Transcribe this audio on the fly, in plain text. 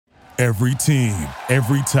Every team,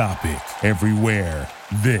 every topic, everywhere.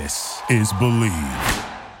 This is Believe.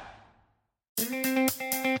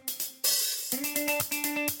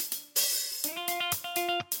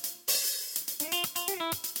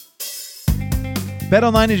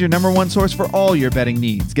 BetOnline is your number one source for all your betting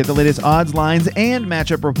needs. Get the latest odds, lines, and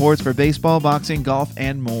matchup reports for baseball, boxing, golf,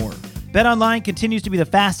 and more. BetOnline continues to be the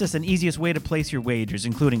fastest and easiest way to place your wagers,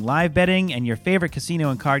 including live betting and your favorite casino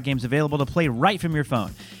and card games available to play right from your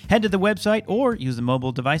phone. Head to the website or use the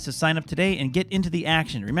mobile device to sign up today and get into the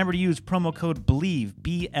action. Remember to use promo code BELIEVE,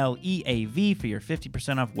 B-L-E-A-V, for your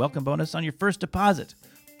 50% off welcome bonus on your first deposit.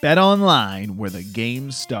 BetOnline, where the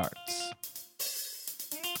game starts.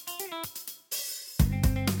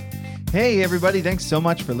 Hey, everybody. Thanks so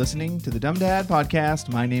much for listening to the Dumb Dad Podcast.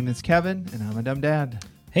 My name is Kevin, and I'm a dumb dad.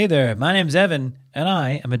 Hey there, my name's Evan, and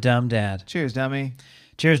I am a dumb dad. Cheers, dummy.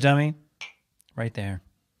 Cheers, dummy. Right there.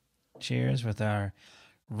 Cheers with our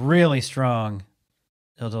really strong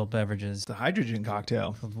adult beverages. The hydrogen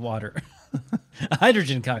cocktail. With water. A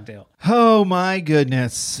hydrogen cocktail. Oh, my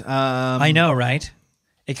goodness. I know, right?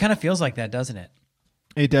 It kind of feels like that, doesn't it?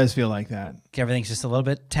 It does feel like that. Everything's just a little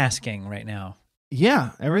bit tasking right now.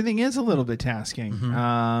 Yeah, everything is a little bit tasking.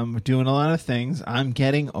 Mm-hmm. Doing a lot of things. I'm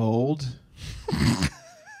getting old.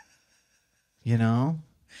 You know?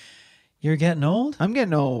 You're getting old? I'm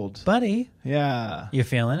getting old. Buddy. Yeah. You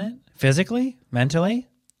feeling it? Physically? Mentally?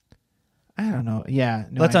 I don't know. Yeah.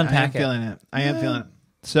 No, Let's unpack I am it. feeling it. I am feeling it.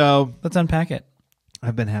 So Let's unpack it.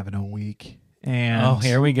 I've been having a week. And Oh,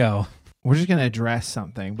 here we go. we're just going to address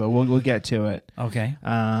something, but we'll get to it. Okay.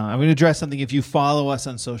 I'm going to address something if you follow us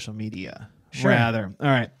on social media. Sure. Rather. All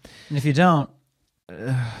right. And if you don't,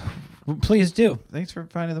 please do. Thanks for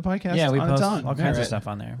finding the podcast. Yeah, we on post its own. all kinds Right. of stuff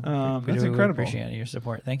on there. That's We incredible. appreciate your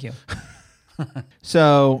support. Thank you.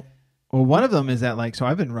 So, well, one of them is that, so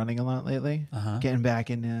I've been running a lot lately, Uh-huh. getting back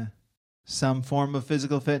into some form of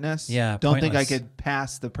physical fitness. Yeah, Don't think I pointless. could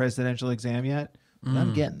pass the presidential exam yet, but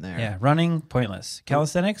I'm getting there. Yeah, running, pointless.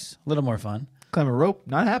 Calisthenics, a little more fun. Climb a rope,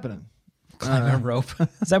 not happening. Climb a rope.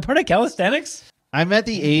 Is that part of calisthenics? I'm at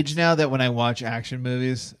the age now that when I watch action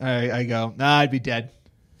movies, I go, nah, I'd be dead.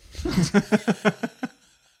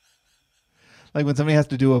 Like when somebody has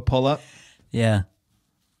to do a pull-up, Yeah.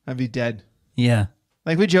 I'd be dead. Yeah.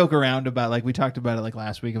 Like we joke around about, we talked about it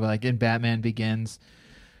last week about in Batman Begins,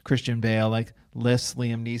 Christian Bale lifts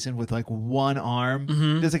Liam Neeson with one arm.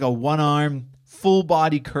 There's a one-arm full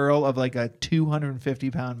body curl of a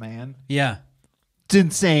 250-pound man. Yeah. It's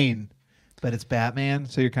insane, but it's Batman,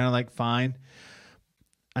 so you're kind of fine.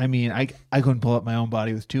 I mean, I couldn't pull up my own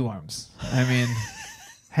body with two arms. I mean,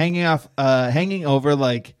 hanging over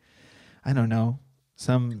I don't know,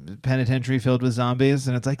 some penitentiary filled with zombies,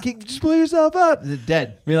 and it's just pull yourself up. They're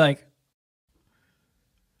dead. Be like,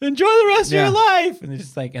 enjoy the rest of Yeah. your life. And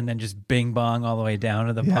just and then just bing bong all the way down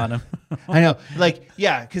to the Yeah. bottom. I know,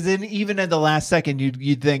 because then even at the last second,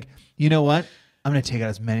 you'd think, you know what? I'm going to take out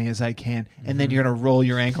as many as I can, and then you're going to roll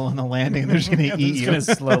your ankle on the landing, and they're just going to eat It's you. going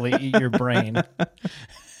to slowly eat your brain.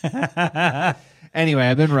 Anyway,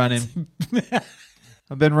 I've been running.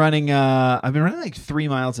 I've been running 3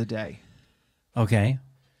 miles a day. Okay.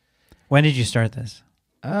 When did you start this?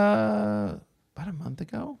 About a month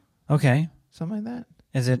ago, Okay. something like that.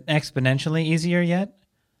 Is it exponentially easier yet?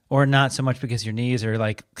 Or not so much because your knees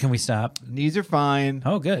are can we stop? Knees are fine.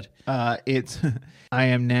 Oh, good. I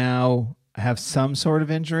am now have some sort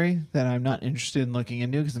of injury that I'm not interested in looking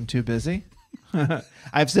into because I'm too busy.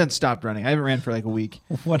 I've since stopped running. I haven't ran for a week.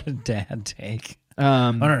 What a dad take.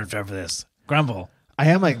 I don't have time for this. Grumble. I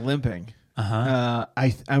am limping. Uh-huh.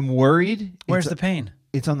 I'm worried. Where's the pain?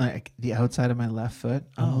 It's on the outside of my left foot.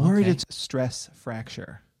 I'm Oh, worried okay. it's stress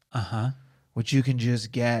fracture, Uh-huh. which you can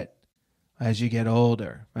just get as you get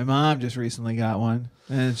older. My mom just recently got one,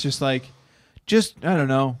 and it's just I don't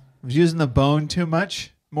know. I was using the bone too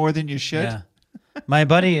much, more than you should. Yeah. My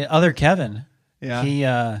buddy, other Kevin, Yeah. he,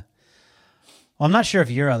 well, I'm not sure if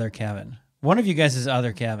you're other Kevin. One of you guys is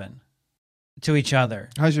other Kevin to each other.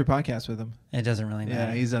 How's your podcast with him? It doesn't really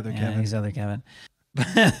matter. Yeah, he's other Kevin. He's other Kevin.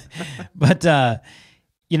 But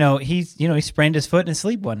he sprained his foot in his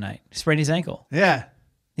sleep one night. Sprained his ankle. Yeah.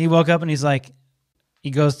 He woke up and he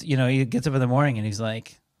gets up in the morning and he's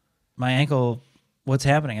like, my ankle, what's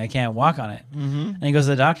happening? I can't walk on it. Mm-hmm. And he goes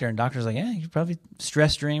to the doctor, and the doctor's like, yeah, you probably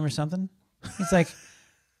stress dream or something. He's like,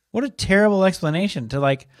 what a terrible explanation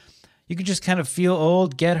to you could just kind of feel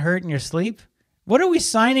old, get hurt in your sleep. What are we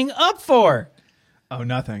signing up for? Oh,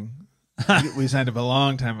 nothing. We signed up a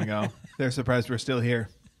long time ago. They're surprised we're still here.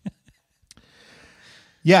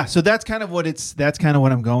 Yeah, so that's kind of what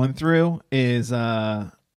I'm going through is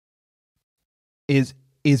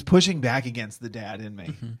is pushing back against the dad in me.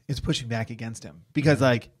 Mm-hmm. It's pushing back against him because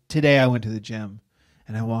like today I went to the gym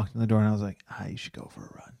and I walked in the door and I was like, you should go for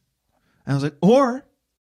a run. And I was like, or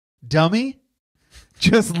dummy,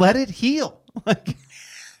 just let it heal. Like,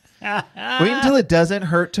 wait until it doesn't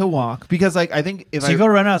hurt to walk because like I think if So you go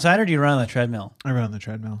run outside or do you run on the treadmill? I run on the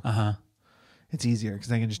treadmill. Uh-huh. It's easier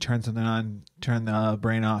because I can just turn something on, turn the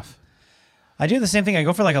brain off. I do the same thing. I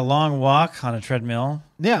go for like a long walk on a treadmill.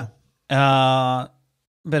 Yeah.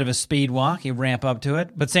 Bit of a speed walk. You ramp up to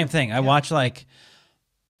it. But same thing. I watch like,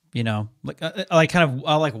 you know,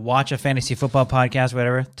 I'll like watch a fantasy football podcast,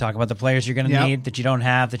 whatever, talk about the players you're going to need that you don't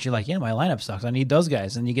have, that you're like, yeah, my lineup sucks. I need those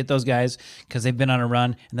guys. And you get those guys because they've been on a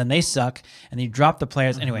run and then they suck. And then you drop the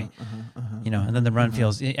players anyway, you know, and then the run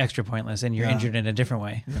feels extra pointless and you're injured in a different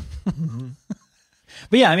way. Yeah.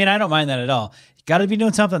 But yeah, I mean, I don't mind that at all. You got to be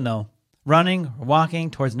doing something though. Running or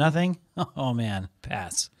walking towards nothing. Oh man,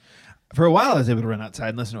 pass. For a while, I was able to run outside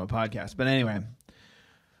and listen to a podcast. But anyway,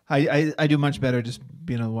 I do much better just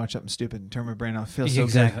being able to watch something stupid and turn my brain off. Feels so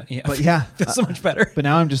exactly. good. Yeah. But yeah, feels so much better. But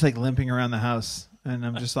now I'm just like limping around the house, and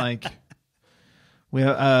I'm just like, we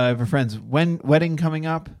have a friend's wedding coming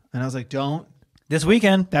up, and I was like, don't. This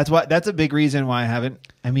weekend. That's a big reason why I haven't.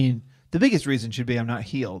 I mean, the biggest reason should be I'm not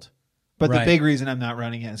healed, but the big reason I'm not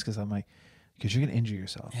running it is because I'm like, because you're gonna injure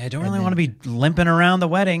yourself. Yeah, I don't really want to be limping around the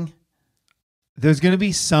wedding. There's going to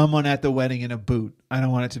be someone at the wedding in a boot. I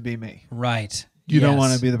don't want it to be me. Right. You don't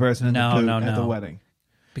want to be the person in the boot at the No. wedding.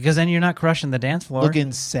 Because then you're not crushing the dance floor.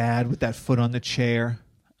 Looking sad with that foot on the chair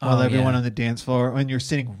while everyone on the dance floor, and you're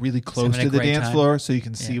sitting really close to the dance floor so you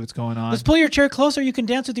can see what's going on. Let's pull your chair closer. You can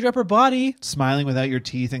dance with your upper body. Smiling without your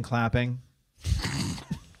teeth and clapping.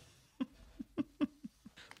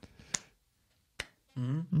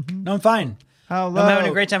 No, I'm fine. How low I'm having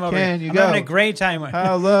a great time over here. can you I'm go? having a great time.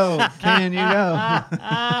 How low can you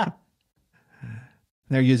go?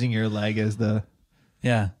 They're using your leg as the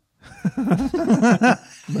Yeah.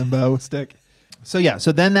 limbo stick. So yeah,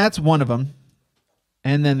 so then that's one of them.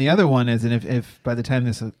 And then the other one is, and if by the time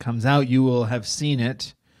this comes out, you will have seen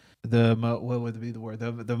it, what would be the word?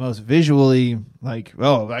 The most visually, like,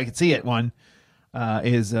 oh, I could see it one,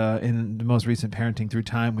 is in the most recent Parenting Through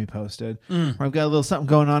Time we posted, where I've got a little something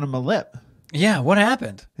going on in my lip. Yeah, what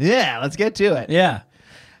happened? Yeah, let's get to it. Yeah.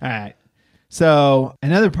 All right. So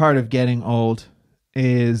another part of getting old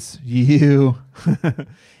is you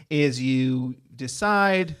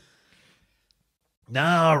decide,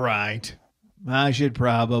 all right, I should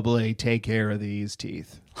probably take care of these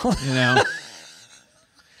teeth. You know,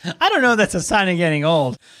 I don't know if that's a sign of getting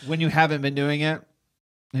old. when you haven't been doing it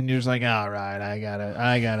and you're just like, all right, I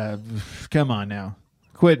gotta, come on now.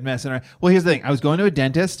 Quit messing around. Well, here's the thing. I was going to a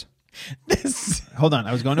dentist. Hold on.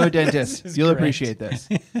 I was going to a dentist. You'll great. appreciate this.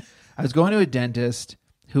 I was going to a dentist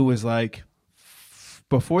who was like,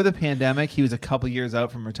 before the pandemic, he was a couple years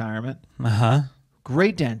out from retirement. Uh-huh.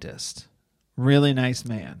 Great dentist. Really nice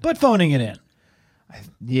man. But phoning it in.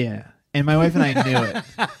 Yeah. And my wife and I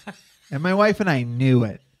knew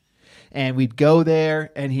it. And we'd go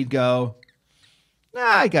there and he'd go,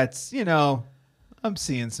 I got, I'm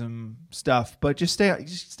seeing some stuff, but just stay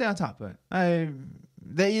on top of it. I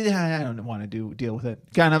don't want to deal with it.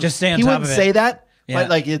 Kind of. Just stay on he top wouldn't of it. say that, Yeah. but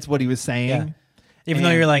like it's what he was saying. Yeah. Even though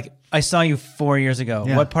And- you're like, I saw you 4 years ago.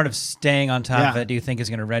 Yeah. What part of staying on top of Yeah. it do you think is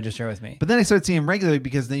going to register with me? But then I started seeing him regularly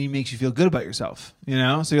because then he makes you feel good about yourself, So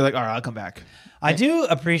you're like, all right, I'll come back. I do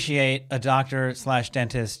appreciate a doctor /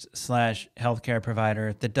 dentist / healthcare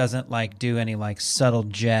provider that doesn't like do any like subtle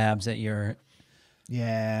jabs at your,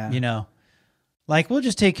 Yeah. like we'll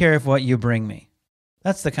just take care of what you bring me.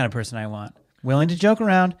 That's the kind of person I want. Willing to joke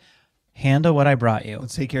around, handle what I brought you.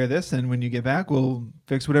 Let's take care of this, and when you get back, we'll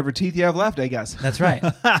fix whatever teeth you have left, I guess. That's right.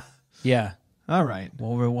 Yeah. All right.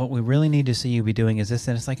 Well, what we really need to see you be doing is this.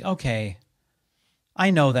 And it's like, okay, I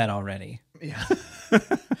know that already. Yeah.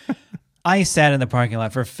 I sat in the parking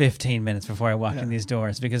lot for 15 minutes before I walked in these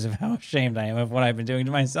doors because of how ashamed I am of what I've been doing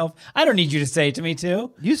to myself. I don't need you to say it to me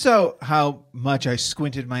too. You saw how much I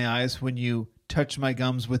squinted my eyes when you touched my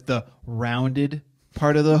gums with the rounded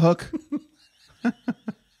part of the hook.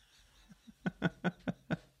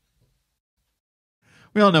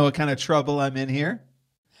 We all know what kind of trouble I'm in here.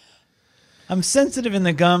 I'm sensitive in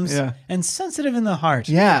the gums Yeah. and sensitive in the heart.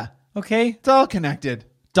 Yeah. Okay, It's all connected.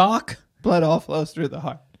 Doc. Blood all flows through the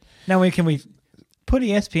heart. Now can we put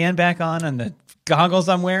ESPN back on and the goggles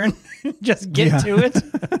I'm wearing? Just get to it.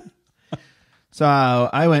 So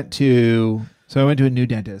I went to a new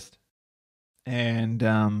dentist,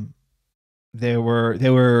 and they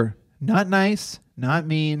were not nice, not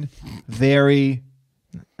mean, very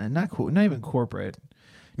not even corporate.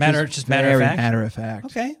 Just matter of very fact? Matter of fact.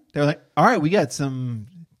 Okay. They're like, all right, we got some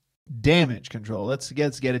damage control. Let's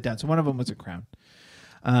get it done. So one of them was a crown.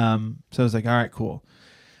 So I was like, all right, cool.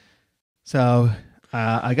 So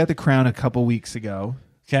I got the crown a couple weeks ago.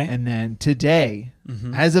 Okay. And then today,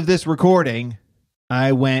 as of this recording,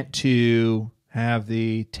 I went to have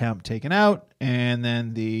the temp taken out and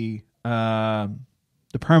then the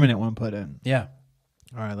permanent one put in. Yeah.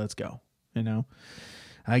 All right, let's go. You know,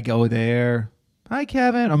 I go there. Hi,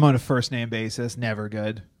 Kevin. I'm on a first name basis. Never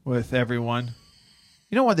good with everyone.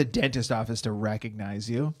 You don't want the dentist office to recognize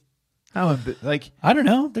you. I don't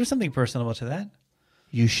know. There's something personable to that.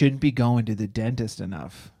 You shouldn't be going to the dentist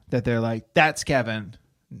enough that they're like, that's Kevin.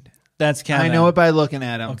 That's Kevin. I know it by looking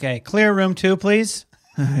at him. Okay, clear room 2, please.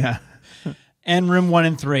 Yeah. And room 1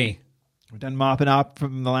 and 3. We're done mopping up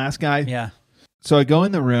from the last guy. Yeah. So I go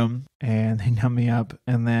in the room and they numb me up,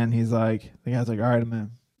 and then the guy's like, all right, I'm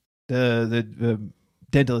in. The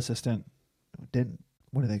dental assistant.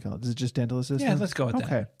 What do they call it? Is it just dental assistant? Yeah, let's go with that.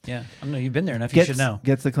 Okay. Yeah. I know you've been there enough. You should know.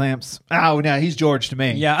 Gets the clamps. Oh, no, he's George to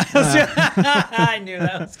me. Yeah. I knew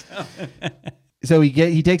that was coming. So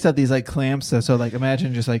he takes out these like clamps. So like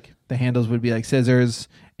imagine just like the handles would be like scissors,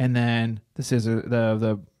 and then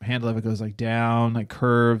the handle of it goes like down, like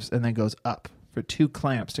curves, and then goes up for 2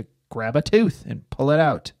 clamps to grab a tooth and pull it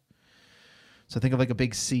out. So think of like a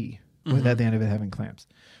big C with at the end of it having clamps.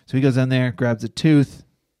 So he goes in there, grabs a tooth,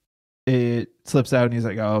 it slips out, and he's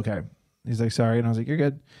like, oh, okay. He's like, sorry. And I was like, you're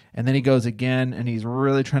good. And then he goes again, and he's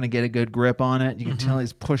really trying to get a good grip on it. You can tell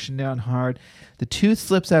he's pushing down hard. The tooth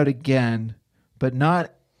slips out again, but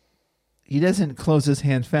he doesn't close his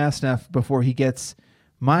hand fast enough before he gets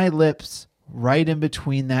my lips right in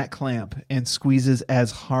between that clamp and squeezes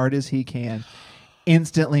as hard as he can,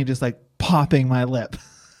 instantly just like popping my lip.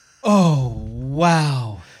 Oh,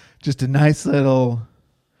 wow. Just a nice little,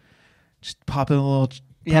 just popping a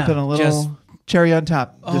little cherry on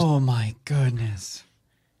top. Oh my goodness.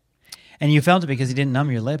 And you felt it because he didn't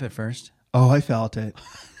numb your lip at first. Oh, I felt it.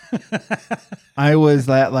 I was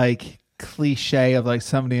that like cliche of like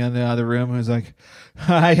somebody in the other room who's like,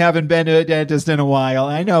 I haven't been to a dentist in a while.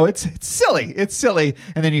 I know it's silly. It's silly.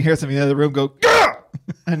 And then you hear somebody in the other room go, Gah!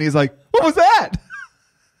 And he's like, what was that?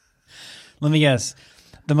 Let me guess.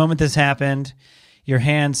 The moment this happened, your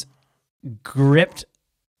hands gripped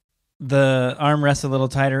the armrest a little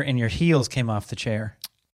tighter and your heels came off the chair.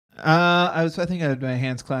 I think I had my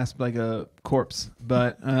hands clasped like a corpse,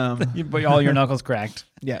 but But all your knuckles cracked.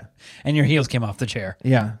 Yeah. And your heels came off the chair.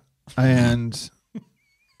 Yeah. And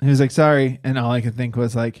he was like, sorry. And all I could think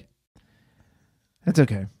was like, that's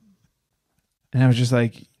okay. And I was just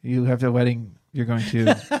like, you have the wedding you're going to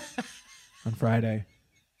on Friday.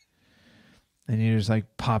 And you just like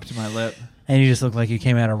popped my lip. And you just looked like you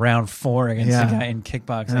came out of round 4 against the guy in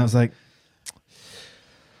kickboxing. And I was like,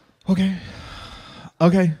 okay.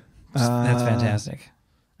 Okay. That's fantastic.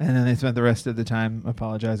 And then they spent the rest of the time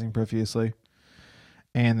apologizing profusely.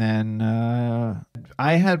 And then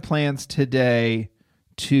I had plans today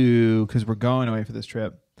because we're going away for this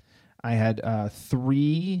trip. I had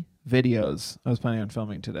 3 videos I was planning on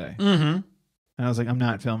filming today. Mm-hmm. And I was like, I'm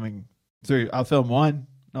not filming 3. I'll film 1.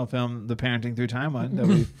 I'll film the Parenting Through Time one that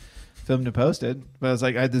we filmed and posted. But I was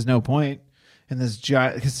like, there's no point in this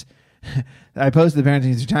giant, because I posted the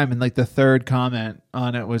Parenting Through Time and like the 3rd comment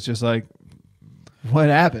on it was just like, what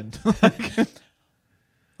happened?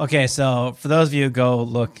 Okay, so for those of you, go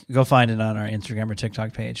find it on our Instagram or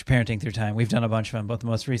TikTok page, Parenting Through Time. We've done a bunch of them, but the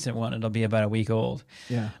most recent one, it'll be about a week old.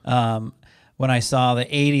 Yeah. When I saw the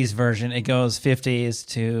 80s version, it goes 50s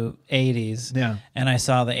to 80s. Yeah. And I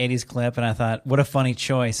saw the 80s clip, and I thought, what a funny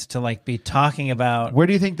choice to like be talking about. Where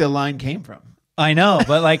do you think the line came from? I know,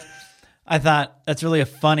 but like, I thought that's really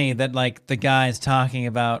funny that like the guy's talking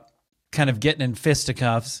about kind of getting in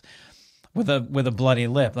fisticuffs with a bloody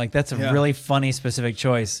lip. Like that's a really funny specific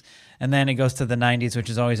choice. And then it goes to the 90s,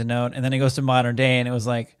 which is always a note. And then it goes to modern day, and it was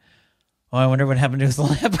like, oh, I wonder what happened to his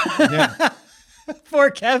lip. Yeah. Poor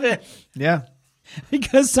Kevin. Yeah.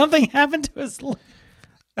 Because something happened to his lip.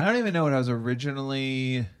 I don't even know what I was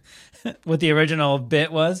originally. What the original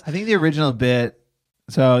bit was? I think the original bit.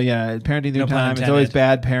 So yeah, Parenting Through No pun Time. It's intended. always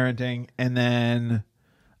bad parenting, and then,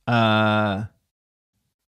 but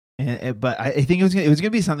I think it was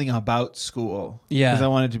gonna be something about school. Yeah. Because I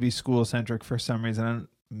wanted to be school centric for some reason. I don't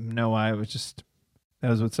know why. It was just that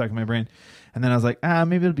was what stuck in my brain. And then I was like,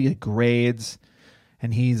 maybe it'll be like grades.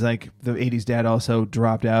 And he's like, the 80s dad also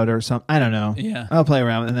dropped out or something. I don't know. Yeah. I'll play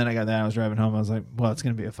around. And then I got that. I was driving home. I was like, well, it's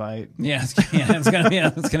going to be a fight. Yeah, it's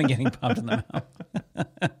gonna get him popped in the mouth.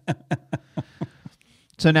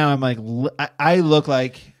 So now I'm like, I look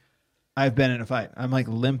like I've been in a fight. I'm like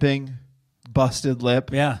limping, busted lip.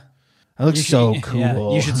 Yeah. I look so cool.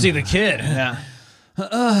 Yeah. You should see the kid. Yeah.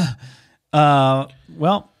 Well,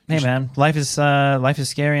 hey man, life is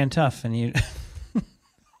scary and tough, and you.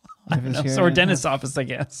 So our dentist's office, I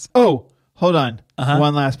guess. Oh, hold on.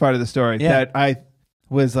 One last part of the story that I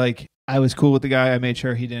was like, I was cool with the guy. I made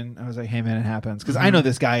sure he didn't. I was like, hey man, it happens, because I know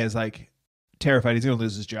this guy is like terrified he's going to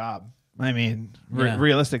lose his job. I mean,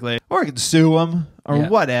 realistically, or I could sue him or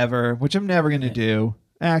whatever, which I'm never going to do.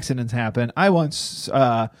 Accidents happen. I once, it's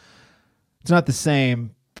not the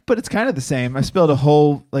same, but it's kind of the same. I spilled a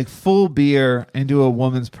whole like full beer into a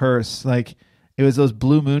woman's purse. Like it was those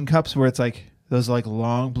Blue Moon cups where it's like those like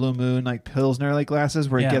long Blue Moon like Pilsner like glasses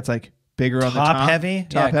where it gets like bigger on the top. Heavy.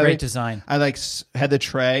 Top heavy. Great design. I like had the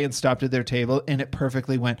tray and stopped at their table, and it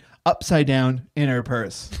perfectly went upside down in her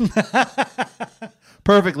purse.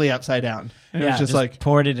 Perfectly upside down. And it was just like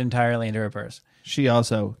poured it entirely into her purse. She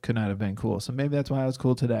also could not have been cool. So maybe that's why I was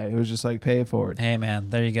cool today. It was just like, pay it forward. Hey man,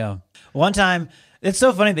 there you go. One time, it's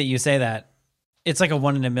so funny that you say that. It's like a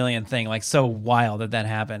 1 in a million thing, like so wild that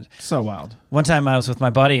happened. So wild. One time I was with my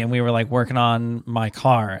buddy and we were like working on my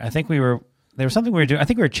car. I think there was something we were doing. I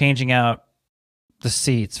think we were changing out the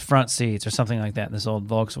seats, front seats or something like that in this old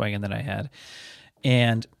Volkswagen that I had.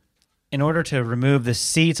 And in order to remove the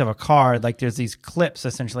seats of a car, like there's these clips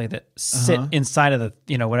essentially that sit inside of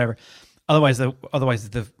the, whatever. Otherwise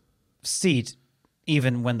the seat,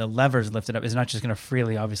 even when the lever's lifted up, is not just going to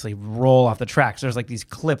freely, obviously, roll off the tracks. There's like these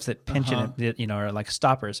clips that pinch it, are like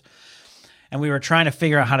stoppers. And we were trying to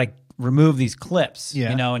figure out how to remove these clips,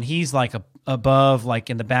 and he's like above, like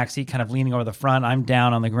in the back seat, kind of leaning over the front. I'm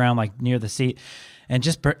down on the ground, like near the seat. And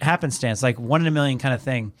just happenstance, like 1 in a million kind of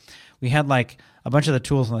thing. We had like a bunch of the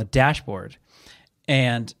tools on the dashboard,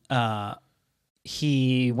 and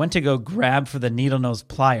he went to go grab for the needle nose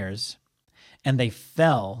pliers, and they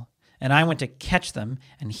fell. And I went to catch them,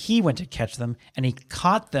 and he went to catch them, and he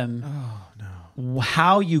caught them. Oh no!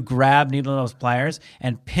 How you grab needle nose pliers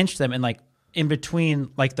and pinch them, and like in between,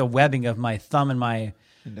 like the webbing of my thumb and my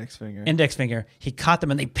index finger. He caught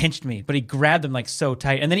them and they pinched me, but he grabbed them like so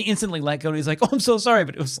tight, and then he instantly let go. And he's like, "Oh, I'm so sorry,"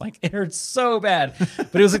 but it was like it hurt so bad.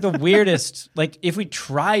 But it was like the weirdest. Like if we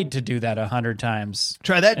tried to do that 100 times,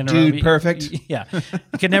 try that, dude. Perfect. Yeah,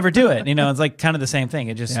 you could never do it. It's like kind of the same thing.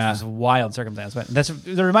 It just was a wild circumstance. But it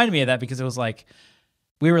reminded me of that because it was like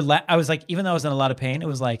we were. I was like, even though I was in a lot of pain, it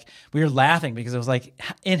was like we were laughing because it was like,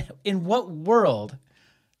 in what world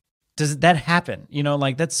does that happen?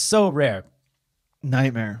 Like that's so rare.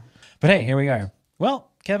 Nightmare. But hey, here we are.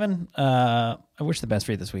 Well, Kevin, I wish the best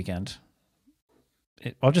for you this weekend.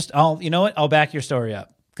 I'll back your story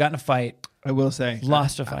up. Got in a fight. I will say.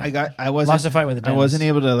 Lost a fight. Lost a fight with a dentist. I wasn't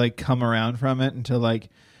able to like come around from it until like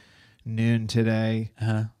noon today.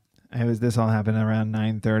 This all happened around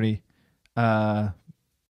 9:30.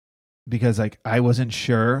 Because like I wasn't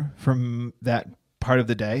sure from that part of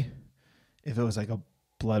the day if it was like a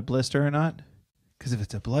blood blister or not. Because if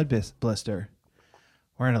it's a blood blister,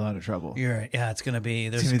 we're in a lot of trouble. You're right. Yeah, it's going to be,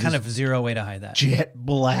 there's kind of zero way to hide that. Jet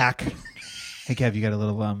black. Hey, Kev, you got a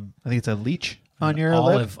little, I think it's a leech on your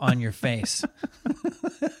olive lip. On your face.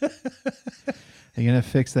 Are you going to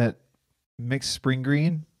fix that mixed spring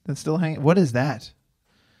green that's still hanging? What is that?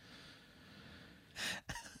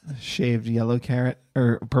 Shaved yellow carrot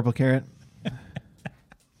or purple carrot?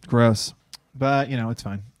 Gross. But, it's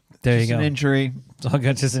fine. There just you go. An injury. It's all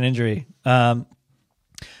good. Just an injury.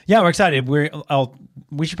 Yeah, we're excited. We'll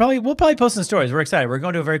probably post some stories. We're excited. We're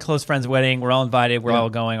going to a very close friend's wedding. We're all invited. We're all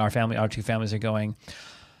going. Our two families are going.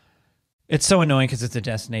 It's so annoying because it's a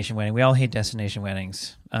destination wedding. We all hate destination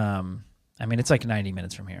weddings. It's like 90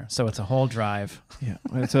 minutes from here, so it's a whole drive. Yeah,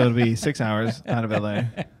 so it'll be 6 hours out of LA.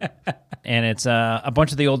 And it's a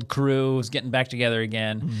bunch of the old crews getting back together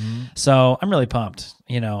again. Mm-hmm. So I'm really pumped.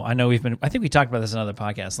 I know I think we talked about this in other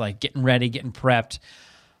podcasts, like getting ready, getting prepped,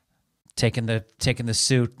 taking the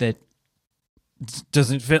suit that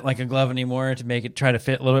doesn't fit like a glove anymore to try to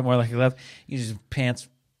fit a little bit more like a glove. You just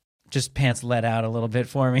pants let out a little bit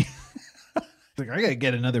for me. Like I gotta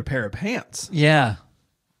get another pair of pants. Yeah.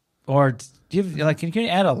 Or can you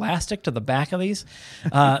add elastic to the back of these?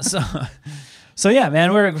 So yeah,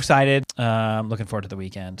 man, we're excited. Looking forward to the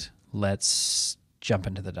weekend. Let's jump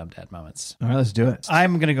into the Dumb Dad moments. All right, let's do it.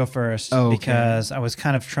 I'm going to go first because I was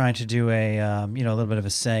kind of trying to do a little bit of a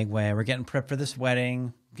segue. We're getting prepped for this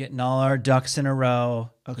wedding, getting all our ducks in a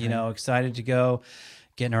row. Okay. Excited to go,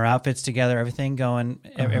 getting our outfits together, everything going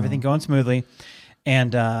smoothly.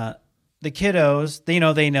 And the kiddos,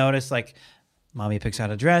 they notice like, Mommy picks out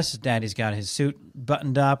a dress, Daddy's got his suit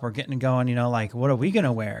buttoned up. We're getting going, like, what are we going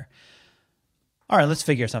to wear? All right, let's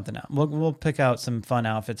figure something out. We'll pick out some fun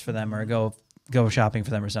outfits for them or go shopping for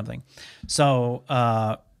them or something. So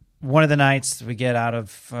one of the nights we get out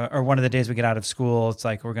of, or one of the days we get out of school, it's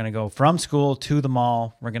like we're going to go from school to the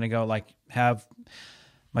mall. We're going to go like have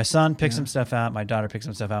my son pick some stuff out, my daughter pick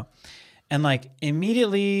some stuff out. And like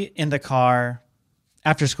immediately in the car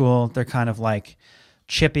after school, they're kind of like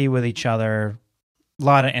chippy with each other, a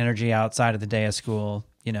lot of energy outside of the day of school,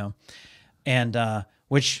 you know, and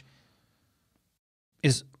which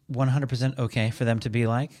is 100% okay for them to be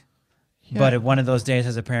like. Yeah. But at one of those days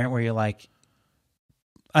as a parent where you're like,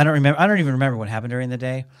 I don't even remember what happened during the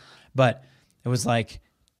day, but it was like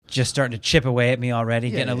just starting to chip away at me already,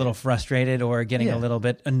 getting a little frustrated or getting a little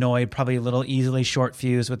bit annoyed, probably a little easily short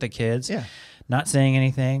fused with the kids. Yeah. Not saying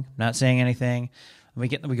anything. We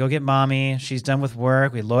go get mommy. She's done with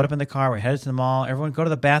work. We load up in the car. We're headed to the mall. Everyone go to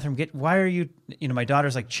the bathroom. Why are you, my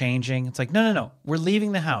daughter's like changing. It's like, no. We're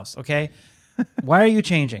leaving the house. Okay. Why are you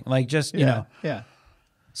changing? Like just, you know. Yeah.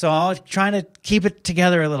 So I was trying to keep it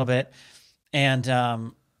together a little bit. And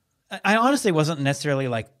I honestly wasn't necessarily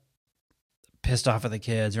like pissed off at the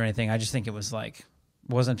kids or anything. I just think it was like,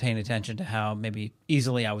 wasn't paying attention to how maybe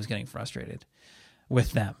easily I was getting frustrated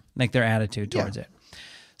with them, like their attitude towards it.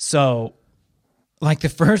 So like the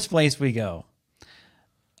first place we go,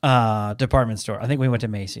 department store, I think we went to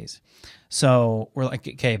Macy's. So we're like,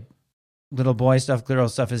 okay, little boy stuff, girl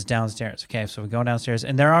stuff is downstairs. Okay. So we go downstairs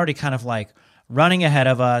and they're already kind of like running ahead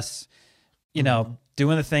of us, you know,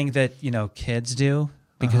 doing the thing that, kids do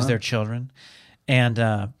because they're children.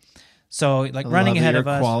 And, so like running ahead of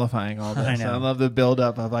us, qualifying all this. I know. I love the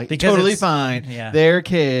buildup of like because totally fine. Yeah. They're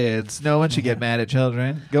kids. No one should get mad at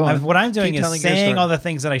children. Go on. What I'm doing is saying all the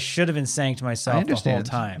things that I should have been saying to myself the whole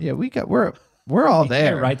time. Yeah, we're all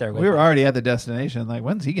there. Right there. We were already at the destination. Like,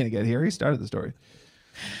 when's he going to get here? He started the story.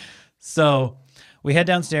 So we head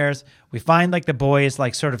downstairs. We find like the boys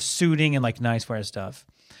like sort of suiting and like nice wear stuff.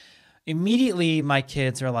 Immediately, my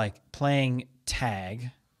kids are like playing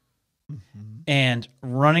tag. And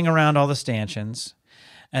running around all the stanchions.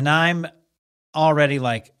 And I'm already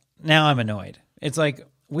like, now I'm annoyed. It's like,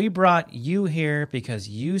 we brought you here because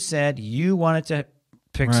you said you wanted to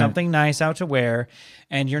pick something nice out to wear,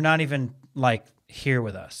 and you're not even like here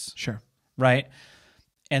with us. Sure. Right?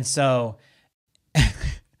 And so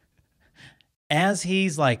as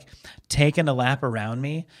he's like taking a lap around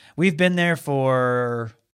me, we've been there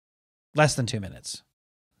for less than 2 minutes.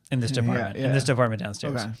 In this department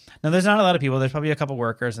downstairs. Okay. Now, there's not a lot of people. There's probably a couple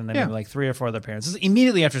workers and then maybe like 3 or 4 other parents. This is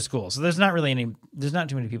immediately after school, so there's not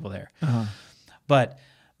too many people there. But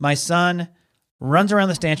my son runs around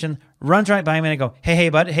the stanchion, runs right by me, and I go, hey,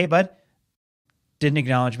 bud. Didn't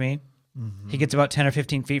acknowledge me. He gets about 10 or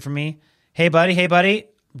 15 feet from me. Hey, buddy.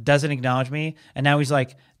 Doesn't acknowledge me. And now he's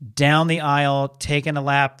like down the aisle, taking a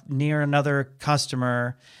lap near another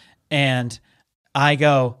customer. And I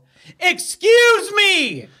go, excuse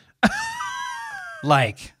me!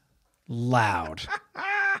 Like loud.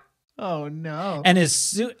 Oh no. And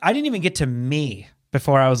I didn't even get to me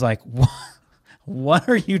before I was like, what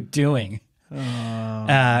are you doing?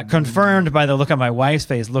 Confirmed by the look on my wife's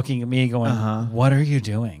face, looking at me going, what are you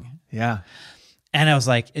doing? Yeah. And I was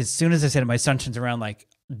like, as soon as I said it, my son turns around like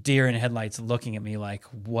deer in headlights looking at me like,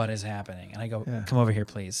 what is happening? And I go, come over here,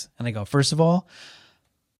 please. And I go, first of all,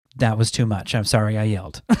 that was too much. I'm sorry I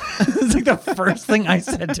yelled. It's like the first thing I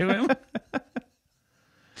said to him.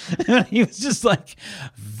 He was just like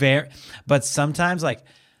but sometimes like,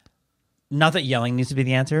 not that yelling needs to be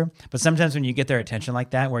the answer, but sometimes when you get their attention like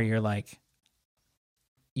that, where you're like,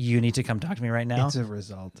 you need to come talk to me right now. It's a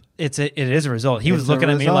result. It is a result. He was looking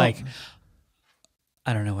at me like,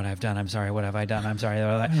 I don't know what I've done. I'm sorry. What have I done? I'm sorry.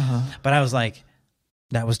 But I was like,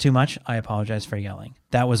 that was too much. I apologize for yelling.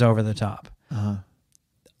 That was over the top.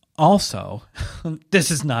 Also, this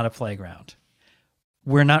is not a playground.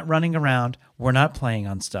 We're not running around. We're not playing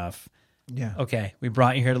on stuff. Yeah. Okay, we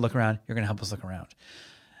brought you here to look around. You're going to help us look around.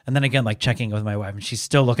 And then again, like checking with my wife, and she's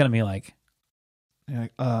still looking at me like,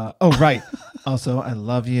 oh, right. Also, I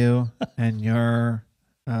love you, and you're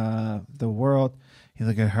the world. You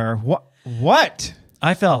look at her. What?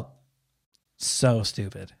 I felt so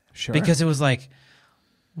stupid. Sure. Because it was like,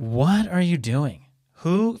 what are you doing?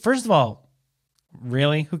 First of all,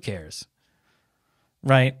 really? Who cares?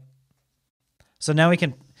 Right? So now we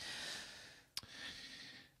can...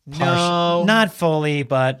 No. Not fully,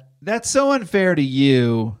 but... That's so unfair to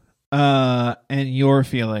you and your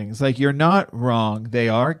feelings. Like, you're not wrong. They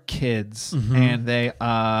are kids, and they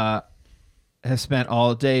have spent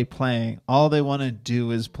all day playing. All they want to do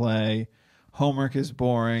is play. Homework is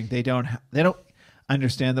boring. They don't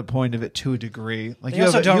understand the point of it to a degree. Like, you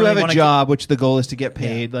have a job, which the goal is to get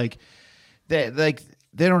paid. Yeah.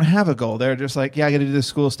 They don't have a goal. They're just like, yeah, I got to do this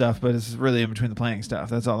school stuff, but it's really in between the playing stuff.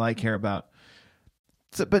 That's all I care about.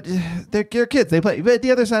 So, but they're kids. They play. But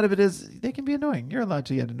the other side of it is they can be annoying. You're allowed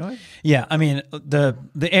to get annoyed. Yeah, I mean the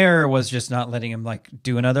error was just not letting him like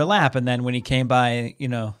do another lap, and then when he came by,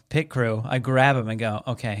 pit crew, I grab him and go,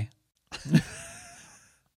 okay,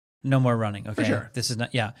 no more running. Okay, sure. This is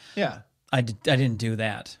not. Yeah, Yeah. I didn't do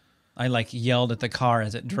that. I like yelled at the car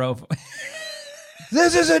as it drove.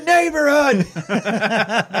 This is a neighborhood.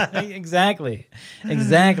 Exactly.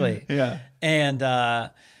 Yeah. And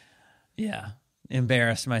yeah,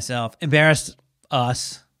 embarrassed myself, embarrassed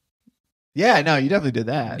us. Yeah, no, you definitely did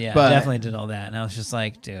that. Yeah, but definitely did all that. And I was just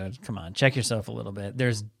like, dude, come on, check yourself a little bit.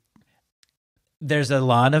 There's a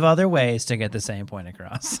lot of other ways to get the same point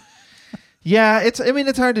across. Yeah, it's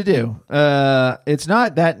hard to do. It's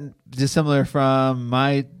not that dissimilar from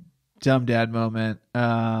my dumb dad moment.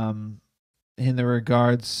 In the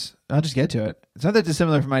regards, I'll just get to it. It's not that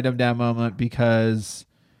dissimilar from my dumb dad moment because,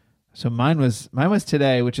 so mine was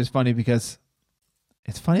today, which is funny because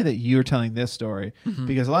it's funny that you're telling this story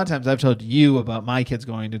because a lot of times I've told you about my kids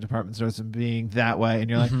going to department stores and being that way, and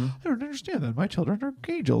you're like, I don't understand that. My children are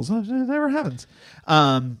angels. It never happens.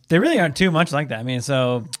 They really aren't too much like that. I mean,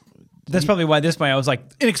 so that's probably why this point I was like,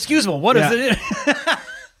 inexcusable. What is it?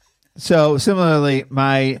 So similarly,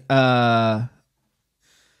 my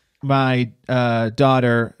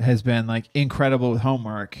daughter has been like incredible with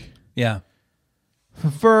homework. Yeah.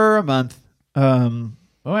 For a month.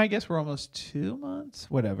 I guess we're almost 2 months.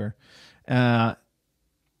 Whatever. For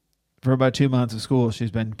about 2 months of school,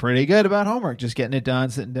 she's been pretty good about homework, just getting it done,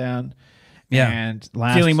 sitting down. Yeah. And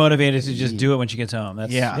feeling motivated to just do it when she gets home.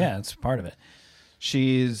 It's part of it.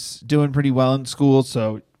 She's doing pretty well in school,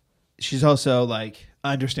 so she's also like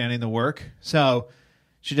understanding the work. So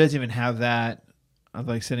she doesn't even have that of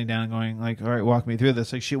like sitting down and going like, all right, walk me through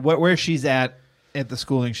this. Like where she's at the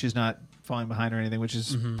schooling, she's not falling behind or anything, which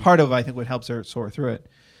is part of, I think, what helps her sort through it.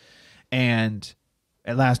 And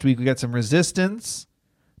last week we got some resistance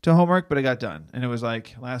to homework, but it got done. And it was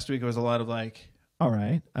like, last week it was a lot of like, all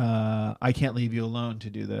right, I can't leave you alone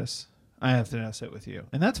to do this. I have to now sit with you.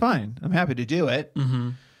 And that's fine. I'm happy to do it.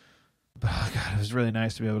 Mm-hmm. But God, it was really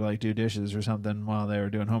nice to be able to like do dishes or something while they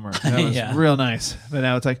were doing homework. That was real nice. But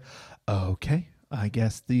now it's like, okay, I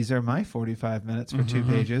guess these are my 45 minutes for 2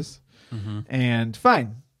 pages. And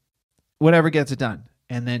fine. Whatever gets it done.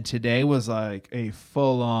 And then today was like a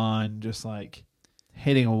full on just like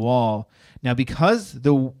hitting a wall. Now, because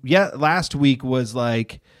last week was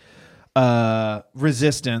like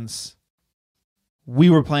resistance,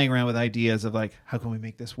 we were playing around with ideas of like, how can we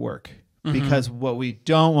make this work? Because what we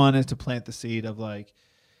don't want is to plant the seed of like,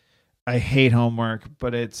 I hate homework,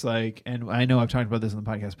 but it's like, and I know I've talked about this in the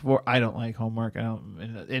podcast before. I don't like homework.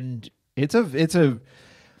 And it's an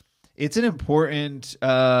important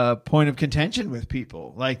point of contention with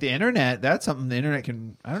people. Like the internet, that's something the internet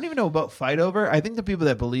can, I don't even know about fight over. I think the people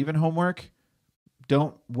that believe in homework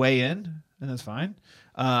don't weigh in, and that's fine.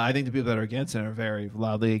 I think the people that are against it are very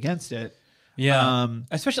loudly against it. Yeah.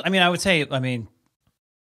 Especially, I would say,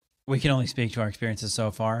 we can only speak to our experiences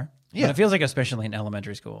so far. Yeah. But it feels like, especially in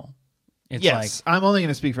elementary school. It's yes, I'm only going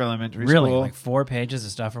to speak for elementary school. Really? Like 4 pages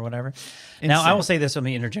of stuff or whatever. Insane. Now, I will say this, let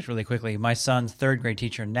me interject really quickly. My son's 3rd grade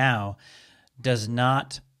teacher now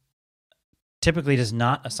typically does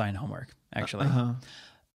not assign homework, actually.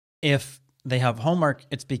 If they have homework,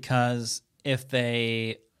 it's because if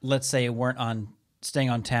they, let's say, weren't staying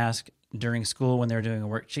on task during school when they were doing a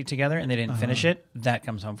worksheet together and they didn't finish it, that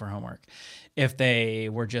comes home for homework. If they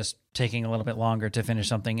were just taking a little bit longer to finish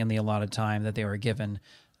something in the allotted time that they were given,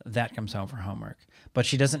 that comes home for homework. But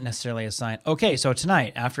she doesn't necessarily assign, okay, so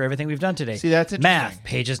tonight, after everything we've done today, see, that's math,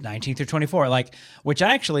 pages 19 through 24, which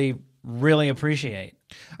I actually really appreciate.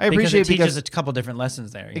 I appreciate because it teaches a couple different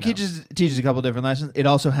lessons there. It teaches a couple different lessons. It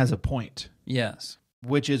also has a point. Yes.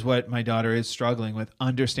 Which is what my daughter is struggling with,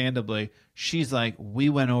 understandably. She's like, we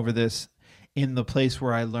went over this in the place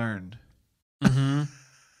where I learned.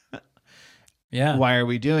 Yeah. Why are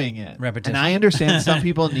we doing it? Repetition. And I understand some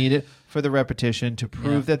people need it for the repetition to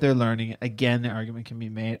prove that they're learning. Again, the argument can be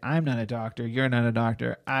made. I'm not a doctor. You're not a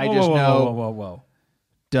doctor. I just know. Whoa.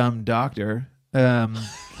 Dumb doctor.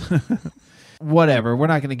 Whatever. We're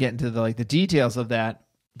not going to get into the details of that.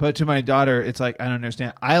 But to my daughter, it's like, I don't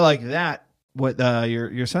understand. I like that. What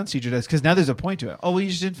your son's teacher does, because now there's a point to it. Oh, well, you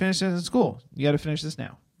just didn't finish it in school. You got to finish this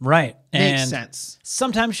now. Right. Makes sense.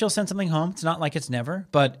 Sometimes she'll send something home. It's not like it's never,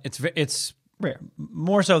 but it's rare.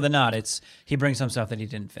 More so than not, it's he brings some stuff that he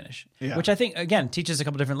didn't finish, which I think, again, teaches a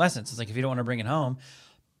couple different lessons. It's like, if you don't want to bring it home,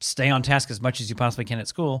 stay on task as much as you possibly can at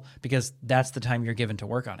school, because that's the time you're given to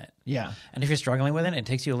work on it. Yeah. And if you're struggling with it, it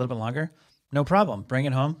takes you a little bit longer, no problem. Bring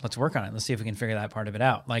it home. Let's work on it. Let's see if we can figure that part of it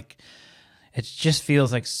out. It just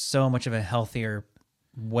feels like so much of a healthier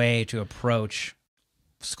way to approach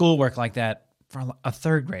schoolwork like that for a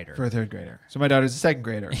third grader. For a third grader. So my daughter's a second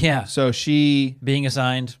grader. Yeah. So she Being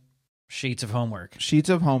assigned sheets of homework. sheets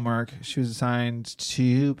of homework. She was assigned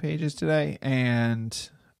 2 pages today, and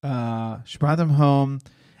she brought them home.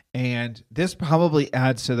 And this probably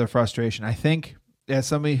adds to the frustration. I think as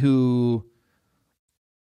somebody who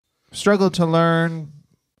struggled to learn,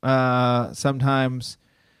 sometimes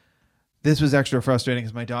this was extra frustrating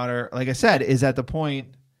because my daughter, like I said, is at the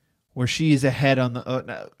point where she's ahead on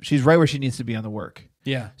the, she's right where she needs to be on the work.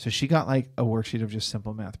 Yeah. So she got like a worksheet of just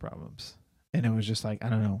simple math problems. And it was just like, I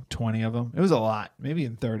don't know, 20 of them. It was a lot, maybe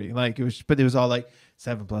in 30. Like it was, but it was all like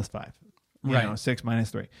 7 plus 5, you Right. know, 6 minus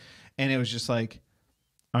 3. And it was just like,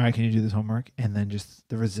 all right, can you do this homework? And then just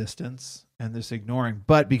the resistance and this ignoring.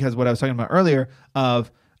 But because what I was talking about earlier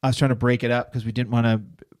of us trying to break it up because we didn't want to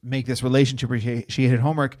make this relationship where she hated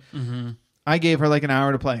homework, I gave her like an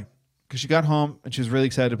hour to play because she got home and she was really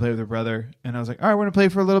excited to play with her brother. And I was like, all right, we're going to play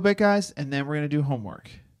for a little bit, guys, and then we're going to do homework.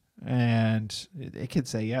 And they could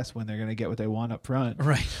say yes when they're going to get what they want up front.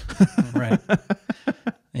 Right. Right.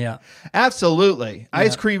 Yeah. Absolutely.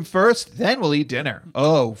 Ice cream first, then we'll eat dinner.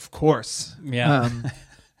 Oh, of course. Yeah.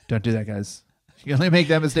 Don't do that, guys. You can only make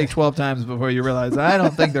that mistake 12 times before you realize, I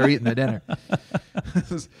don't think they're eating the dinner.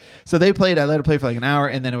 So they played. I let her play for like an hour,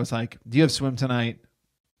 and then it was like, do you have swim tonight?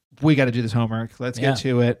 We got to do this homework. Let's get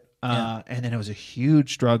to it. And then it was a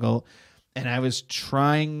huge struggle. And I was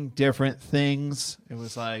trying different things. It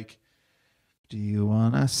was like, do you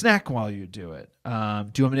want a snack while you do it? Do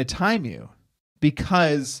you want me to time you?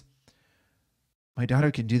 Because my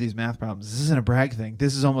daughter can do these math problems. This isn't a brag thing.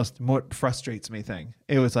 This is almost what frustrates me thing.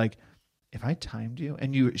 It was like, if I timed you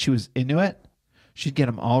and she was into it, she'd get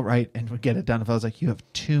them all right and would get it done. If I was like, you have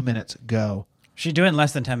 2 minutes, go. She'd do it in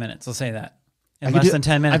less than 10 minutes. Let's say that. In I could less than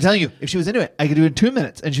 10 minutes. I'm telling you, if she was into it, I could do it in 2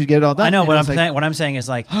 minutes and she'd get it all done. I know And what I I'm was like, saying. What I'm saying is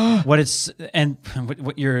like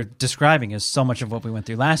what you're describing is so much of what we went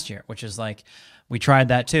through last year, which is like we tried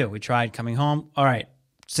that too. We tried coming home. All right,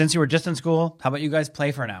 since you were just in school, how about you guys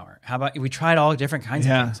play for an hour? How about we tried all different kinds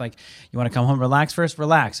of things? Like you want to come home, relax first,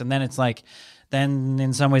 relax, and then it's like then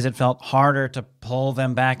in some ways it felt harder to pull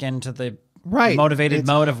them back into the motivated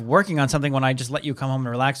mode of working on something when I just let you come home and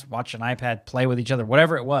relax, watch an iPad, play with each other,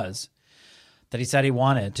 whatever it was that he said he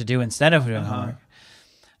wanted to do instead of doing homework.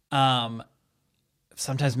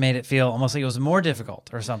 Sometimes made it feel almost like it was more difficult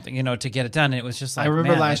or something, you know, to get it done. And it was just like, I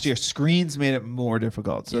remember last year, screens made it more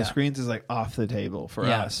difficult. So screens is like off the table for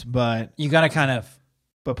us. But you got to kind of,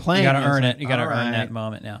 but playing, you got to earn like, it. You got to earn that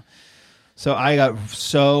moment now. So I got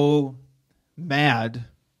so mad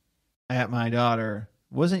at my daughter.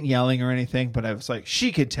 Wasn't yelling or anything, but I was like,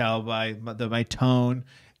 she could tell by my tone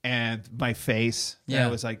and my face that I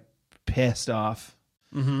was like pissed off.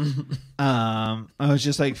 I was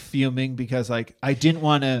just like fuming because like I didn't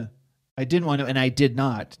want to, and I did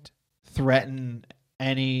not threaten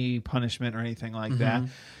any punishment or anything like that.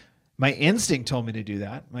 My instinct told me to do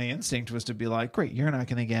that. My instinct was to be like, great, you're not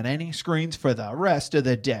going to get any screens for the rest of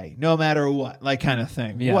the day, no matter what, like kind of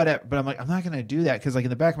thing. Whatever. But I'm like, I'm not going to do that because like in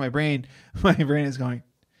the back of my brain is going,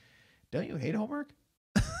 don't you hate homework?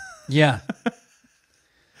 Yeah.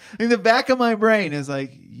 In the back of my brain is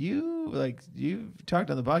like, you talked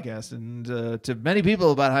on the podcast and to many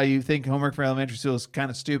people about how you think homework for elementary school is kind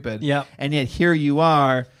of stupid. Yeah. And yet here you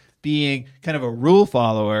are being kind of a rule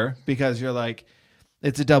follower because you're like,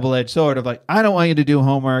 it's a double-edged sword of like, I don't want you to do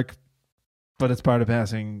homework, but it's part of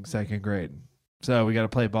passing second grade. So we got to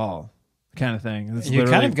play ball kind of thing. You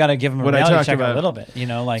kind of got to give them a reality check a little bit, you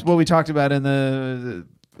know, like it's what we talked about in the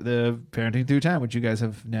Parenting Through Time, which you guys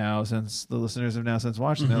have now since the listeners have now since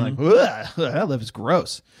watched. And they're like, that life is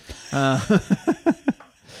gross. That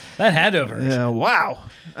had to hurt. Yeah, wow.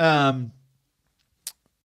 And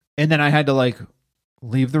then I had to like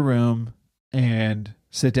leave the room and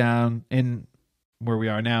sit down in where we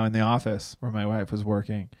are now in the office where my wife was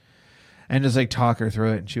working and just like talk her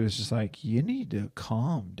through it. And she was just like, you need to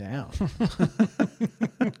calm down.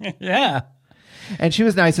 Yeah. And she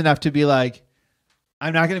was nice enough to be like,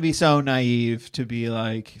 I'm not going to be so naive to be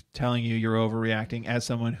like telling you you're overreacting as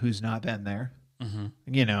someone who's not been there,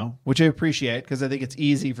 you know, which I appreciate because I think it's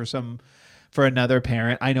easy for another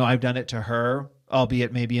parent. I know I've done it to her,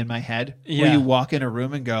 albeit maybe in my head, where you walk in a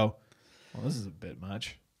room and go, well, this is a bit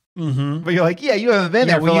much. But you're like, yeah, you haven't been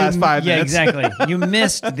there for the last 5 minutes. Yeah, exactly. You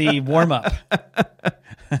missed the warm up.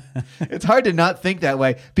 It's hard to not think that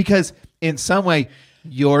way because in some way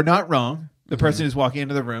you're not wrong. The person who's walking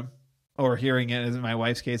into the room or hearing it, as in my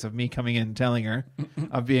wife's case of me coming in and telling her,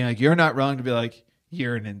 of being like, you're not wrong to be like,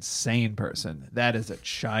 you're an insane person. That is a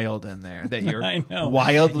child in there that you're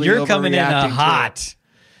wildly You're coming in overreacting hot.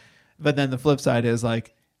 But then the flip side is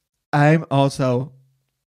like, I'm also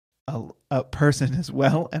a person as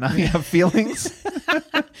well, and I have feelings,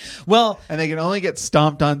 Well, and they can only get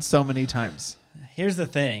stomped on so many times. here's the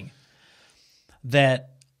thing that,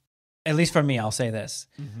 at least for me, I'll say this.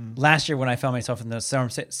 Last year when I found myself in those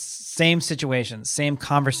same situations, same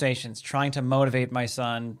conversations, trying to motivate my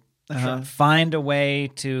son, find a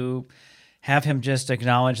way to have him just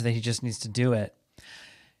acknowledge that he just needs to do it.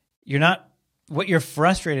 What you're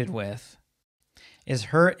frustrated with is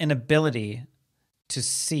her inability to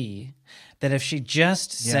see that if she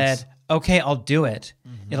just said, okay, I'll do it,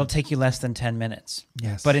 it'll take you less than 10 minutes.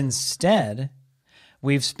 Yes. But instead,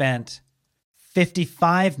 we've spent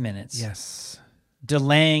 55 minutes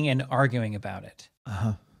delaying and arguing about it.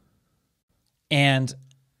 And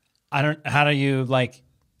how do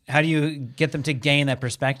you get them to gain that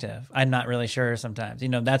perspective? I'm not really sure sometimes.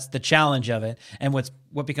 That's the challenge of it. And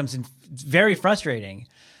what becomes very frustrating,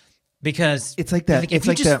 because It's like that. If It's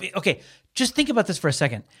you like that. okay, just think about this for a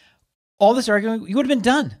second. All this arguing, you would have been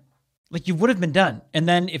done. Like, you would have been done. And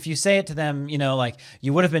then if you say it to them, like,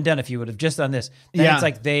 you would have been done if you would have just done this. Then it's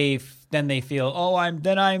like they feel, oh,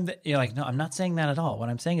 you're like, no, I'm not saying that at all. What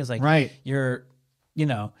I'm saying is like, Right. they're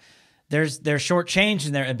shortchanged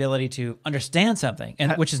in their ability to understand something,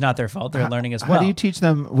 and which is not their fault. They're learning as well. How do you teach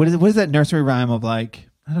them? What is that nursery rhyme of like?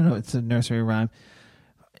 I don't know. It's a nursery rhyme.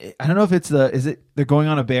 I don't know if they're going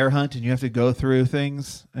on a bear hunt and you have to go through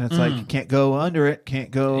things, and it's like, you can't go under it, can't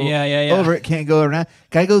go over it, can't go around,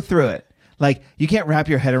 gotta go through it. Like, you can't wrap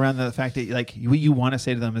your head around the fact that like what you want to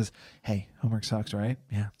say to them is, hey, homework sucks, right?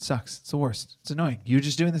 Yeah, it sucks. It's the worst. It's annoying. You're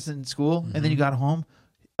just doing this in school, and then you got home.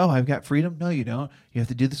 Oh, I've got freedom. No, you don't. You have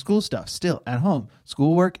to do the school stuff still at home.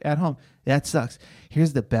 Schoolwork at home. That sucks.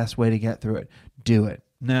 Here's the best way to get through it. Do it.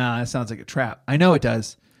 Nah, that sounds like a trap. I know it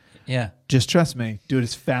does. Yeah. Just trust me. Do it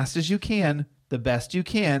as fast as you can, the best you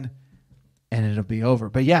can, and it'll be over.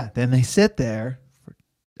 But yeah, then they sit there for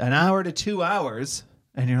an hour to 2 hours,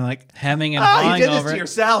 and you're like, Hemming and you hawing did this over to it.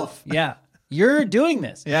 yourself. Yeah. You're doing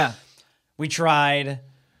this. Yeah. We tried.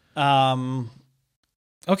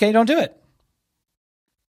 Okay, don't do it.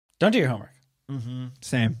 Don't do your homework.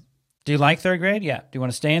 Same. Do you like third grade? Yeah. Do you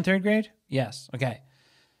want to stay in third grade? Yes. Okay.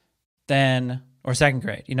 Then, or second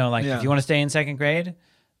grade. If you want to stay in second grade,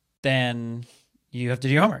 then you have to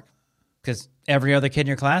do your homework, because every other kid in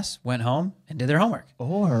your class went home and did their homework.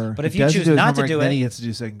 But if you choose not to do then it, he gets to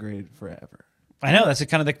do second grade forever. I know, that's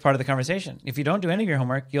kind of the part of the conversation. If you don't do any of your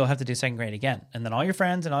homework, you'll have to do second grade again. And then all your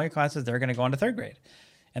friends and all your classes, they're going to go on to third grade.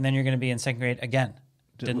 And then you're going to be in second grade again.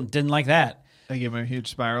 Didn't like that. I give him a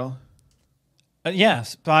huge spiral. Yeah,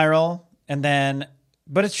 spiral. And then,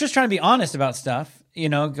 but it's just trying to be honest about stuff,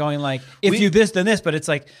 going like, if you this, then this. But it's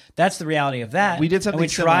like, that's the reality of that. We did something and we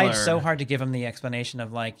tried similar. so hard to give him the explanation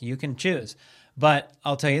of like, you can choose. But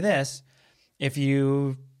I'll tell you this, if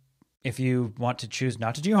you want to choose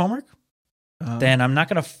not to do your homework, then I'm not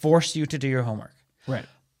going to force you to do your homework. Right.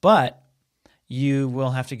 But you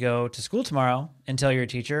will have to go to school tomorrow and tell your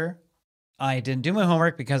teacher, I didn't do my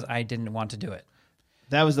homework because I didn't want to do it.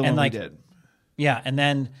 That was the one we did. Yeah, and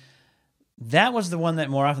then that was the one that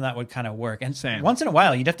more often that would kind of work. And Same. once in a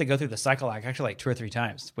while, you'd have to go through the cycle actually like 2 or 3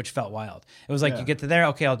 times, which felt wild. It was like you get to there,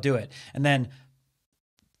 okay, I'll do it. And then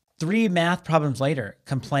 3 math problems later,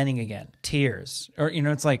 complaining again, tears. Or,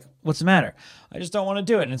 it's like, what's the matter? I just don't want to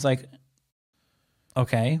do it. And it's like,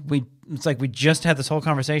 okay, it's like we just had this whole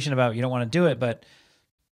conversation about you don't want to do it, but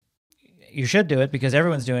you should do it because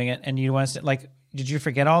everyone's doing it, and you want to like. Did you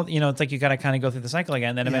forget all? It's like you got to kind of go through the cycle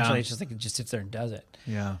again. Then eventually, it's just like it just sits there and does it.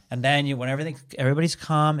 Yeah. And then when everybody's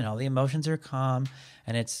calm and all the emotions are calm,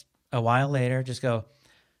 and it's a while later, just go.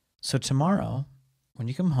 So tomorrow, when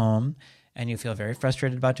you come home and you feel very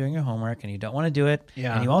frustrated about doing your homework and you don't want to do it,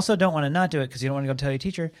 and you also don't want to not do it because you don't want to go tell your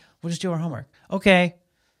teacher, we'll just do our homework. Okay.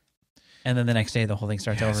 And then the next day, the whole thing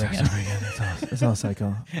starts over again. It's all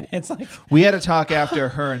cycle. It's like we had a talk after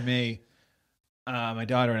her and me, my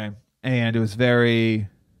daughter and I, and it was very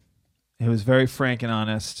frank and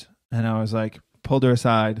honest. And I was like, pulled her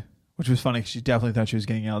aside, which was funny because she definitely thought she was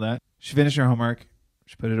getting yelled at. She finished her homework.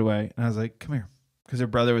 She put it away. And I was like, come here. Because her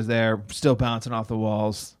brother was there, still bouncing off the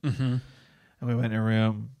walls. Mm-hmm. And we went in a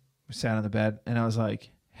room. We sat on the bed. And I was like,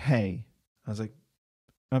 hey. I was like,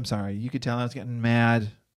 I'm sorry. You could tell I was getting mad.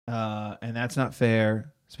 And that's not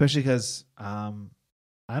fair. Especially because I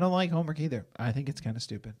don't like homework either. I think it's kind of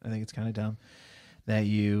stupid. I think it's kind of dumb that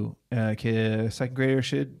second grader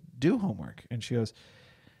should do homework. And she goes,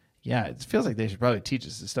 yeah, it feels like they should probably teach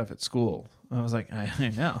us this stuff at school. I was like, I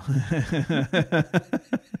know.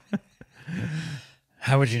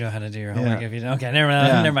 How would you know how to do your homework if you don't? Okay,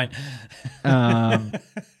 never mind.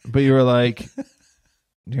 But you were like,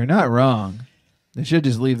 you're not wrong. They should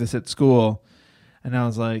just leave this at school. And I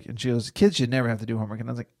was like, and she goes, kids should never have to do homework. And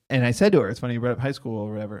I was like, and I said to her, it's funny you brought up high school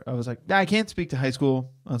or whatever. I was like, I can't speak to high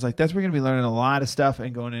school. I was like, that's where you're going to be learning a lot of stuff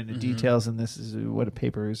and going into details. And this is what a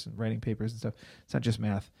paper is and writing papers and stuff. It's not just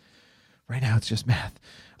math. Right now, it's just math.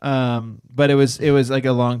 But it was like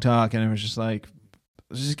a long talk, and it was just like,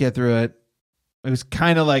 let's just get through it. It was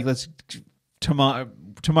kind of like, let's tomorrow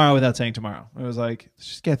without saying tomorrow. It was like, let's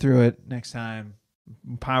just get through it next time,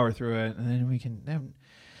 power through it, and then we can.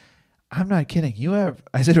 I'm not kidding.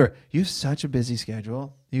 I said to her, you have such a busy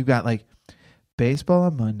schedule. You've got like baseball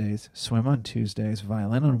on Mondays, swim on Tuesdays,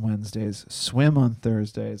 violin on Wednesdays, swim on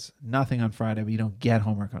Thursdays, nothing on Friday, but you don't get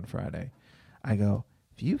homework on Friday. I go,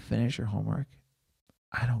 if you finish your homework,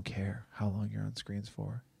 I don't care how long you're on screens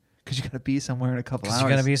for. Because you got to be somewhere in a couple hours. You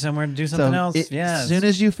got to be somewhere to do something else. As soon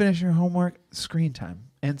as you finish your homework, screen time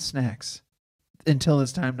and snacks until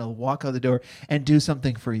it's time to walk out the door and do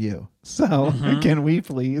something for you. So can we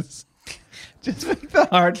please just make the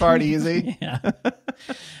hard part easy?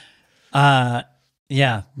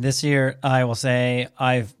 Yeah. This year, I will say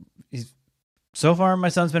so far my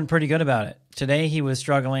son's been pretty good about it. Today he was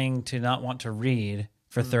struggling to not want to read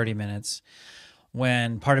for 30 minutes.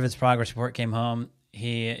 When part of his progress report came home,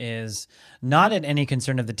 he is not at any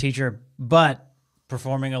concern of the teacher, but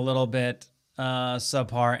performing a little bit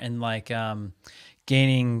subpar in like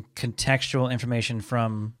gaining contextual information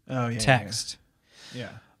from text. Yeah.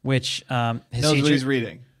 Which his knows teacher, what he's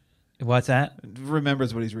reading. What's that?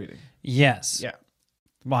 Remembers what he's reading. Yes. Yeah.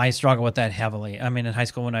 Well, I struggle with that heavily. I mean, in high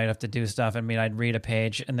school when I'd have to do stuff, I'd read a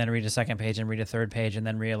page and then read a second page and read a third page and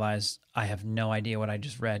then realize I have no idea what I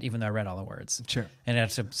just read, even though I read all the words. Sure. And I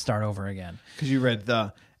have to start over again. Because you read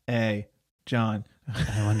John.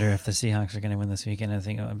 I wonder if the Seahawks are going to win this weekend. I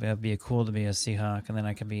think it would be cool to be a Seahawk, and then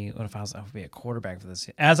I could be. What if I would be a quarterback for this?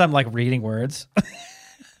 As I'm like reading words.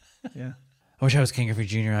 Yeah. I wish I was King Griffey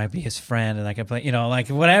Jr. I'd be his friend, and I could play. Like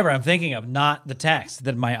whatever I'm thinking of, not the text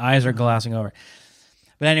that my eyes are glossing over.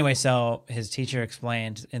 But anyway, so his teacher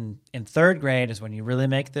explained in third grade is when you really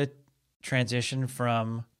make the transition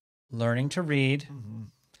from learning to read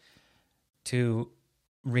to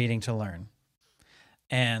reading to learn.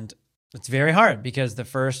 And it's very hard because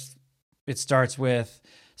it starts with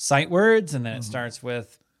sight words, and then it starts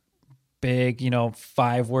with big,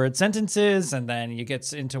 5-word sentences, and then you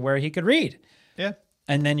get into where he could read. Yeah.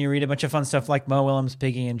 And then you read a bunch of fun stuff like Mo Willems,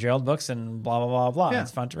 Piggy and Gerald books and blah, blah, blah, blah. Yeah.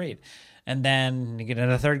 It's fun to read. And then you get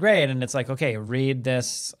into third grade, and it's like, okay, read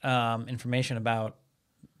this information about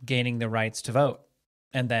gaining the rights to vote.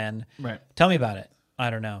 And then tell me about it. I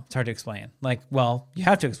don't know. It's hard to explain. Like, well, you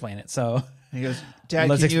have to explain it. So he goes, Dad,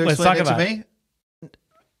 let's can you explain it to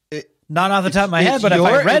me? Not off the top of my head, but if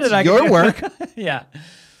I read it, I your can. work. Yeah.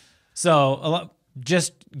 So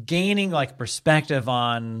just gaining like perspective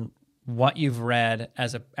on what you've read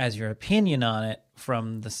as your opinion on it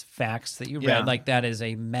from the facts that you read, like that is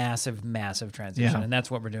a massive, massive transition. And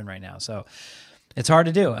that's what we're doing right now. So it's hard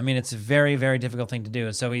to do. I mean, it's a very, very difficult thing to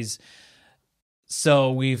do. So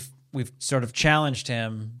we've sort of challenged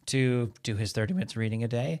him to do his 30 minutes reading a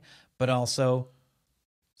day, but also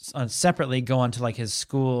separately go onto like his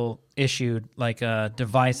school issued like a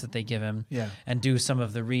device that they give him and do some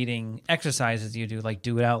of the reading exercises you do, like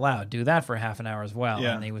do it out loud, do that for half an hour as well.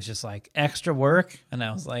 And he was just like, extra work. And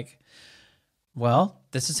I was like, well,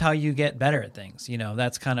 this is how you get better at things.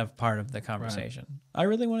 That's kind of part of the conversation. I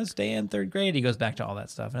really want to stay in third grade. He goes back to all that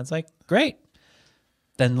stuff. And it's like, great.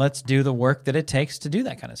 Then let's do the work that it takes to do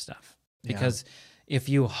that kind of stuff. Because if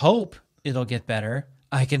you hope it'll get better,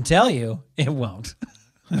 I can tell you it won't.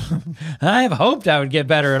 I have hoped I would get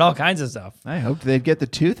better at all kinds of stuff. I hoped they'd get the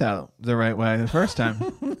tooth out the right way the first time.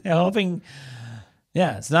 Hoping,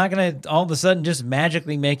 it's not going to all of a sudden just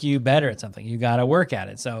magically make you better at something. You got to work at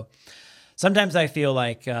it. So sometimes I feel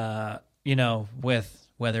like, with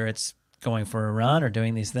whether it's going for a run or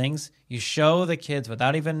doing these things, you show the kids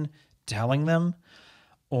without even telling them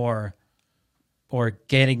or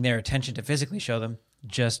getting their attention to physically show them,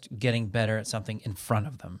 just getting better at something in front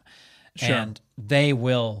of them. Sure. And they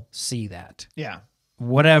will see that. Yeah.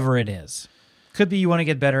 Whatever it is. Could be you want to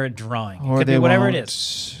get better at drawing. Or could they be whatever won't it is.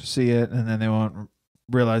 See it, and then they won't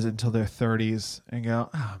realize it until their 30s and go,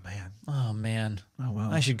 oh, man. Oh,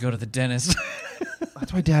 well. I should go to the dentist.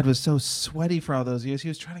 That's why Dad was so sweaty for all those years. He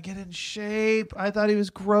was trying to get in shape. I thought he was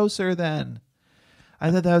grosser then.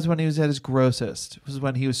 I thought that was when he was at his grossest. It was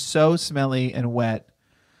when he was so smelly and wet.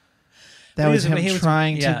 That was him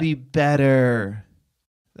trying to be better.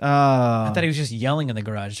 Oh. I thought he was just yelling in the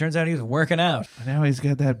garage. Turns out he was working out. Now he's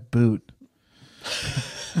got that boot.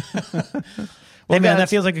 Hey man, that guys,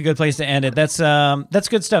 feels like a good place to end it. That's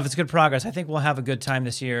good stuff. It's good progress. I think we'll have a good time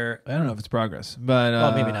this year. I don't know if it's progress, but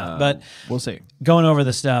Well, maybe not, but we'll see. Going over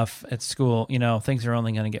the stuff at school, things are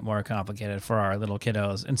only going to get more complicated for our little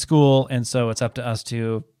kiddos in school, and so it's up to us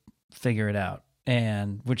to figure it out,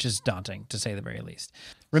 and which is daunting to say the very least.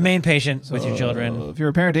 Remain patient with your children. If you're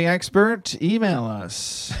a parenting expert, email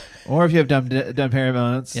us, or if you have dumb parent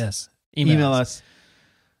moments, Yes, email us.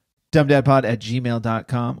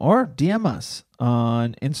 dumbdadpod@gmail.com or DM us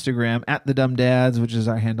on Instagram at the Dumb Dads, which is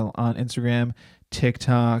our handle on Instagram,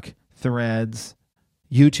 TikTok, Threads,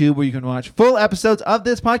 YouTube, where you can watch full episodes of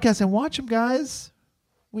this podcast and watch them, guys.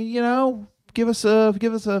 Give us a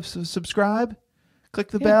subscribe,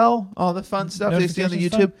 click the bell, all the fun stuff they see on the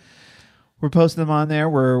YouTube. We're posting them on there.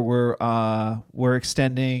 We're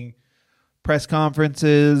extending press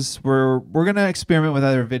conferences. We're gonna experiment with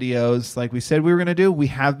other videos, like we said we were gonna do. We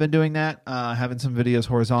have been doing that, having some videos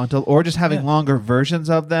horizontal, or just having longer versions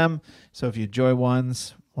of them. So if you enjoy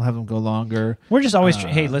ones, we'll have them go longer. We're just always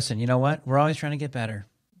hey, listen. You know what? We're always trying to get better.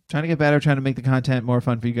 Trying to make the content more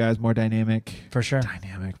fun for you guys, more dynamic. For sure.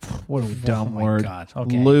 Dynamic. What a dumb my word. God.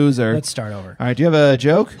 Okay. Loser. Let's start over. All right. Do you have a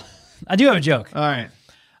joke? I do have a joke. All right.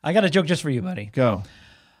 I got a joke just for you, buddy. Go.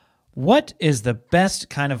 What is the best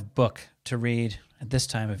kind of book to read at this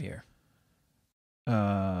time of year?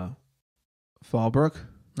 Fallbrook?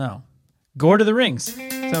 No. Lord of the Rings.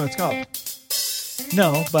 That's what it's called.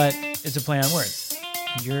 No, but it's a play on words.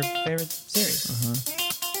 Your favorite series.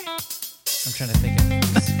 I'm trying to think of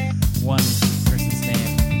this one person's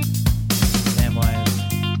name. Samwise.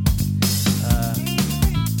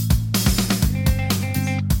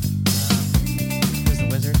 Who's the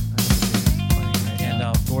wizard?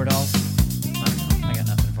 Gandalf. Gordolf. I don't know. I got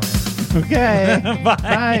nothing for you. Okay. Bye.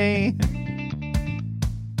 Bye.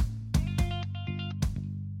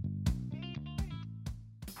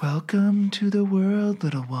 Welcome to the world,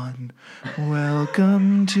 little one.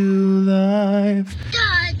 Welcome to life.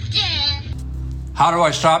 How do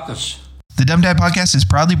I stop this? The Dumb Dad Podcast is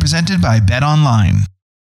proudly presented by Bet Online.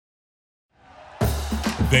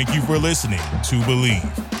 Thank you for listening to Believe.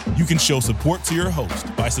 You can show support to your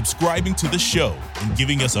host by subscribing to the show and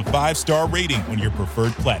giving us a 5-star rating on your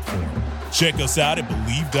preferred platform. Check us out at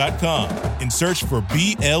Believe.com and search for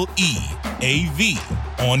BLEAV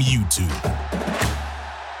on YouTube.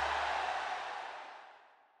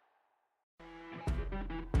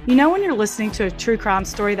 You know when you're listening to a true crime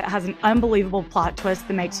story that has an unbelievable plot twist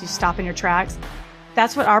that makes you stop in your tracks?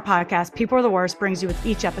 That's what our podcast, People Are the Worst, brings you with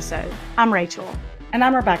each episode. I'm Rachel. And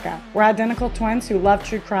I'm Rebecca. We're identical twins who love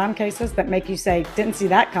true crime cases that make you say, didn't see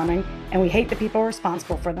that coming, and we hate the people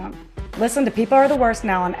responsible for them. Listen to People Are the Worst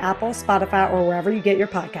now on Apple, Spotify, or wherever you get your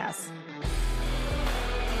podcasts.